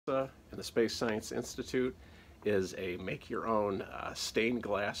And the Space Science Institute is a make-your-own stained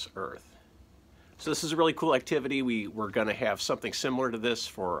glass Earth. So this is a really cool activity. We're going to have something similar to this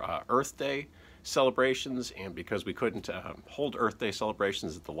for Earth Day celebrations, and because we couldn't hold Earth Day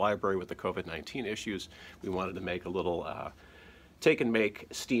celebrations at the library with the COVID-19 issues, we wanted to make a little take and make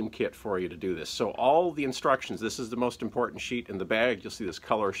steam kit for you to do this. So all the instructions, this is the most important sheet in the bag. You'll see this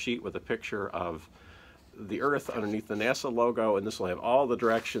color sheet with a picture of the Earth underneath the NASA logo, and this will have all the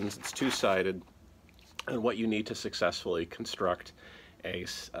directions. It's two-sided, and what you need to successfully construct a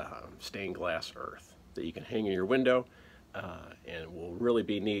stained glass Earth that you can hang in your window, and it will really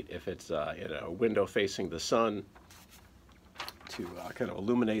be neat if it's in a window facing the sun to kind of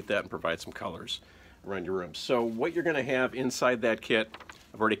illuminate that and provide some colors around your room. So what you're going to have inside that kit,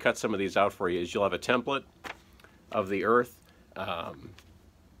 I've already cut some of these out for you, is you'll have a template of the Earth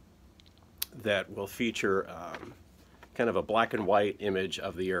that will feature kind of a black and white image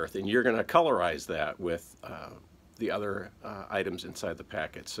of the Earth, and you're going to colorize that with the other items inside the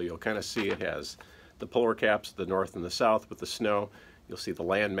packet. So you'll kind of see it has the polar caps, the north and the south with the snow. You'll see the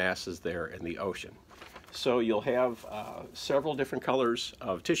land masses there and the ocean. So you'll have several different colors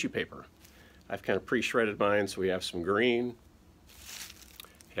of tissue paper. I've kind of pre-shredded mine, so we have some green,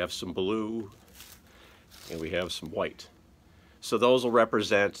 have some blue, and we have some white. So those will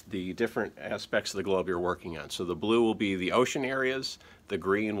represent the different aspects of the globe you're working on. So the blue will be the ocean areas, the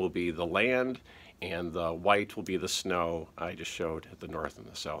green will be the land, and the white will be the snow I just showed at the North and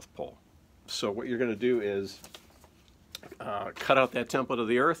the South Pole. So what you're going to do is cut out that template of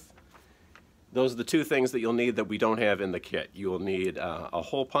the Earth. Those are the two things that you'll need that we don't have in the kit. You will need a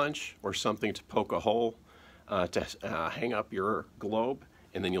hole punch or something to poke a hole to hang up your globe,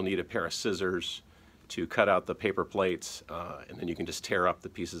 and then you'll need a pair of scissors to cut out the paper plates, and then you can just tear up the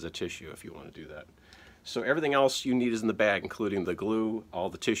pieces of tissue if you want to do that. So everything else you need is in the bag, including the glue, all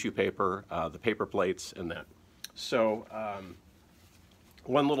the tissue paper, the paper plates, and that. So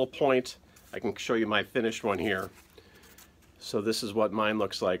one little point, I can show you my finished one here. So this is what mine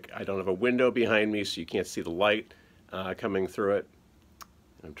looks like. I don't have a window behind me, so you can't see the light coming through it.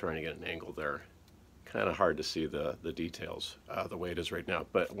 I'm trying to get an angle there. Kind of hard to see the details the way it is right now.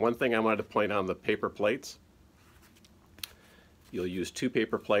 But one thing I wanted to point on the paper plates. You'll use two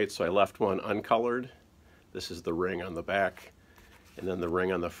paper plates, so I left one uncolored. This is the ring on the back, and then the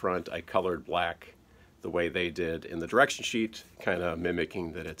ring on the front I colored black the way they did in the direction sheet, kind of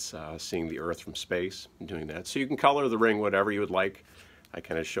mimicking that it's seeing the Earth from space and doing that. So you can color the ring whatever you would like. I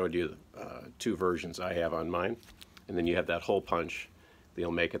kind of showed you two versions I have on mine. And then you have that hole punch that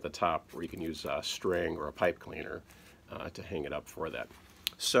you'll make at the top where you can use a string or a pipe cleaner to hang it up for that.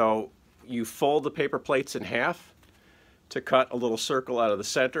 So you fold the paper plates in half to cut a little circle out of the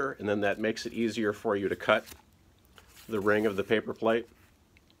center, and then that makes it easier for you to cut the ring of the paper plate.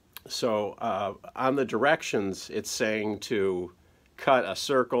 So on the directions, it's saying to cut a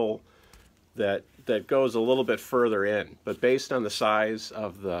circle that goes a little bit further in, but based on the size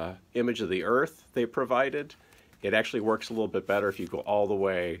of the image of the Earth they provided, it actually works a little bit better if you go all the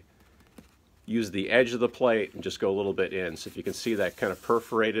way, use the edge of the plate and just go a little bit in. So if you can see that kind of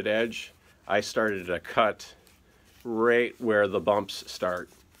perforated edge, I started to cut right where the bumps start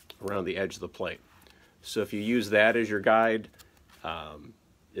around the edge of the plate. So if you use that as your guide,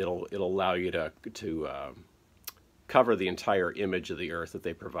 it'll allow you to cover the entire image of the Earth that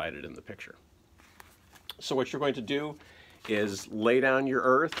they provided in the picture. So what you're going to do is lay down your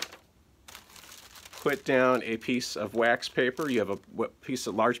Earth, put down a piece of wax paper. You have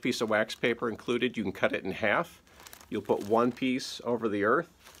a large piece of wax paper included. You can cut it in half. You'll put one piece over the Earth.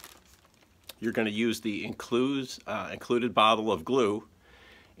 You're going to use the included bottle of glue,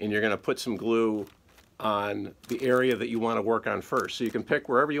 and you're going to put some glue on the area that you want to work on first. So you can pick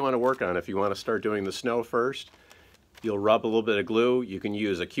wherever you want to work on. If you want to start doing the snow first, you'll rub a little bit of glue. You can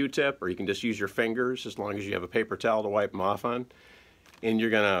use a Q-tip, or you can just use your fingers as long as you have a paper towel to wipe them off on. And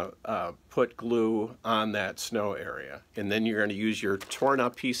you're going to put glue on that snow area. And then you're going to use your torn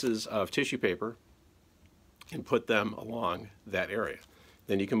up pieces of tissue paper and put them along that area.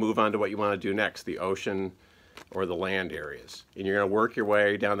 Then you can move on to what you want to do next, the ocean or the land areas. And you're going to work your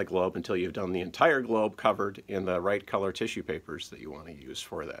way down the globe until you've done the entire globe covered in the right color tissue papers that you want to use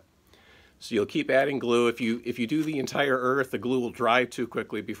for that. So you'll keep adding glue. If you do the entire Earth, the glue will dry too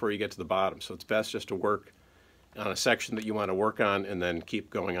quickly before you get to the bottom. So it's best just to work on a section that you want to work on and then keep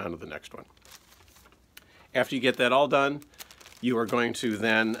going on to the next one. After you get that all done, you are going to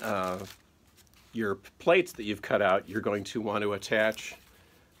then, your plates that you've cut out, you're going to want to attach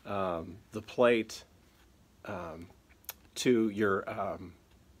the plate to your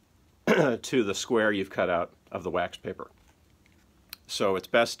to the square you've cut out of the wax paper. So it's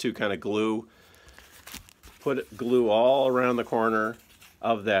best to kind of glue all around the corner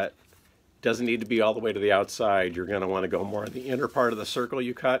of that. Doesn't need to be all the way to the outside. You're going to want to go more in the inner part of the circle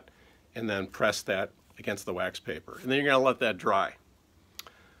you cut, and then press that against the wax paper. And then you're going to let that dry.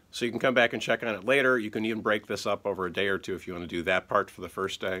 So you can come back and check on it later. You can even break this up over a day or two if you want to do that part for the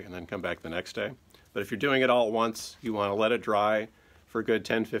first day and then come back the next day. But if you're doing it all at once, you want to let it dry for a good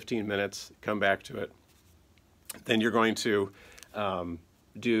 10-15 minutes, come back to it. Then you're going to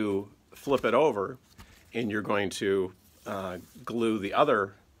flip it over, and you're going to glue the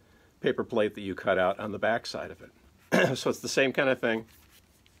other paper plate that you cut out on the back side of it. So it's the same kind of thing.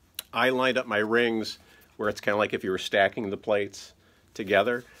 I lined up my rings where it's kind of like if you were stacking the plates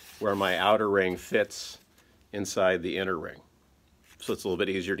together, where my outer ring fits inside the inner ring. So it's a little bit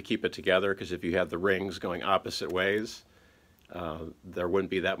easier to keep it together, because if you had the rings going opposite ways, there wouldn't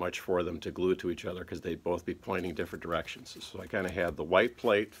be that much for them to glue to each other, because they'd both be pointing different directions. So I kind of had the white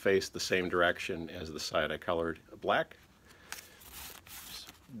plate face the same direction as the side I colored black.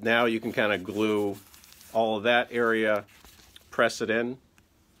 Now you can kind of glue all of that area, press it in,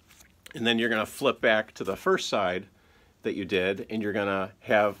 and then you're going to flip back to the first side that you did, and you're going to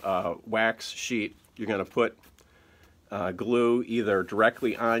have a wax sheet. You're going to put glue either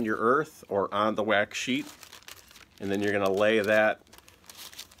directly on your earth or on the wax sheet, and then you're going to lay that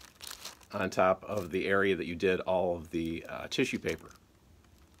on top of the area that you did all of the tissue paper.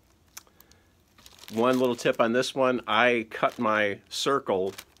 One little tip on this one, I cut my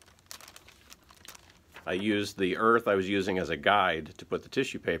circle. I used the earth I was using as a guide to put the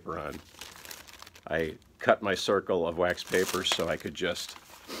tissue paper on. I cut my circle of wax paper so I could just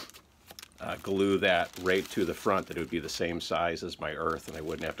glue that right to the front, that it would be the same size as my earth, and I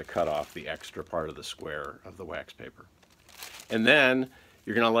wouldn't have to cut off the extra part of the square of the wax paper. And then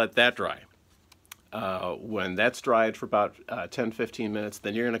you're going to let that dry. When that's dried for about 10-15 minutes,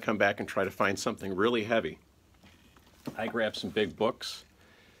 then you're going to come back and try to find something really heavy. I grabbed some big books,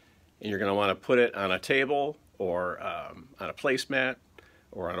 and you're going to want to put it on a table or on a placemat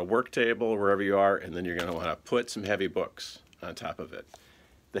or on a work table, wherever you are, and then you're going to want to put some heavy books on top of it.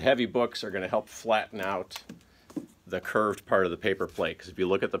 The heavy books are going to help flatten out the curved part of the paper plate, because if you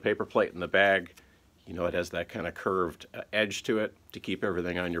look at the paper plate in the bag, you know it has that kind of curved edge to it to keep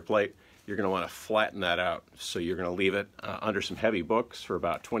everything on your plate. You're going to want to flatten that out. So you're going to leave it under some heavy books for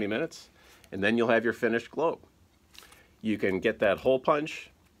about 20 minutes, and then you'll have your finished globe. You can get that hole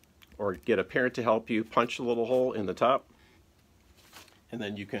punch, or get a parent to help you punch a little hole in the top, and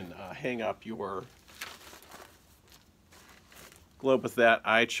then you can hang up your globe with that.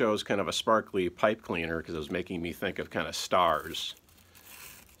 I chose kind of a sparkly pipe cleaner because it was making me think of kind of stars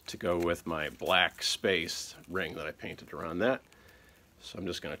to go with my black space ring that I painted around that. So I'm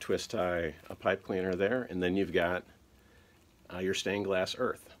just going to twist tie a pipe cleaner there, and then you've got your stained glass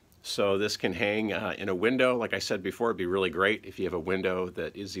earth. So this can hang in a window. Like I said before, it'd be really great if you have a window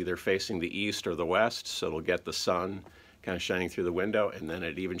that is either facing the east or the west, so it'll get the sun kind of shining through the window, and then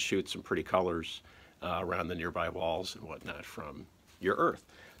it even shoots some pretty colors around the nearby walls and whatnot from your earth.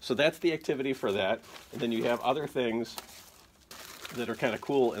 So that's the activity for that. And then you have other things that are kind of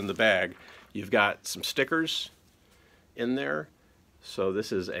cool in the bag. You've got some stickers in there. So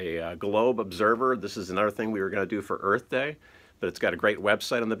this is a globe observer. This is another thing we were going to do for Earth Day, but it's got a great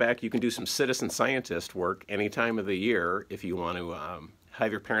website on the back. You can do some citizen scientist work any time of the year if you want to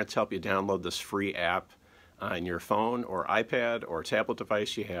have your parents help you download this free app on your phone or iPad or tablet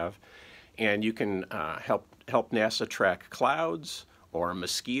device you have, and you can help NASA track clouds or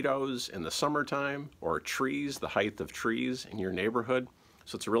mosquitoes in the summertime, or trees, the height of trees in your neighborhood.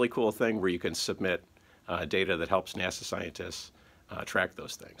 So it's a really cool thing where you can submit data that helps NASA scientists track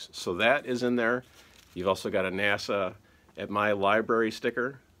those things. So that is in there. You've also got a NASA at My Library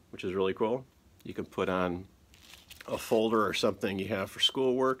sticker, which is really cool. You can put on a folder or something you have for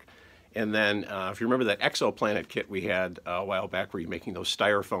schoolwork. And then if you remember that exoplanet kit we had a while back where you're making those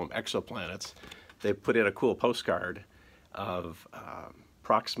styrofoam exoplanets, they put in a cool postcard of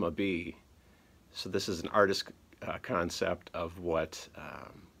Proxima b. So this is an artist concept of what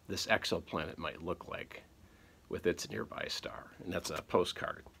this exoplanet might look like with its nearby star. And that's a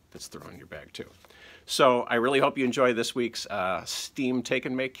postcard that's thrown in your bag too. So I really hope you enjoy this week's STEAM Take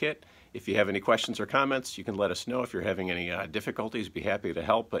and Make kit. If you have any questions or comments, you can let us know. If you're having any difficulties, be happy to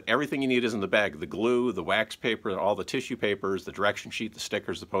help. But everything you need is in the bag. The glue, the wax paper, all the tissue papers, the direction sheet, the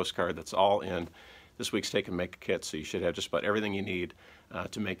stickers, the postcard, that's all in this week's Take and Make kit. So you should have just about everything you need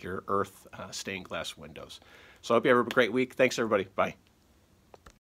to make your Earth stained glass windows. So I hope you have a great week. Thanks, everybody. Bye.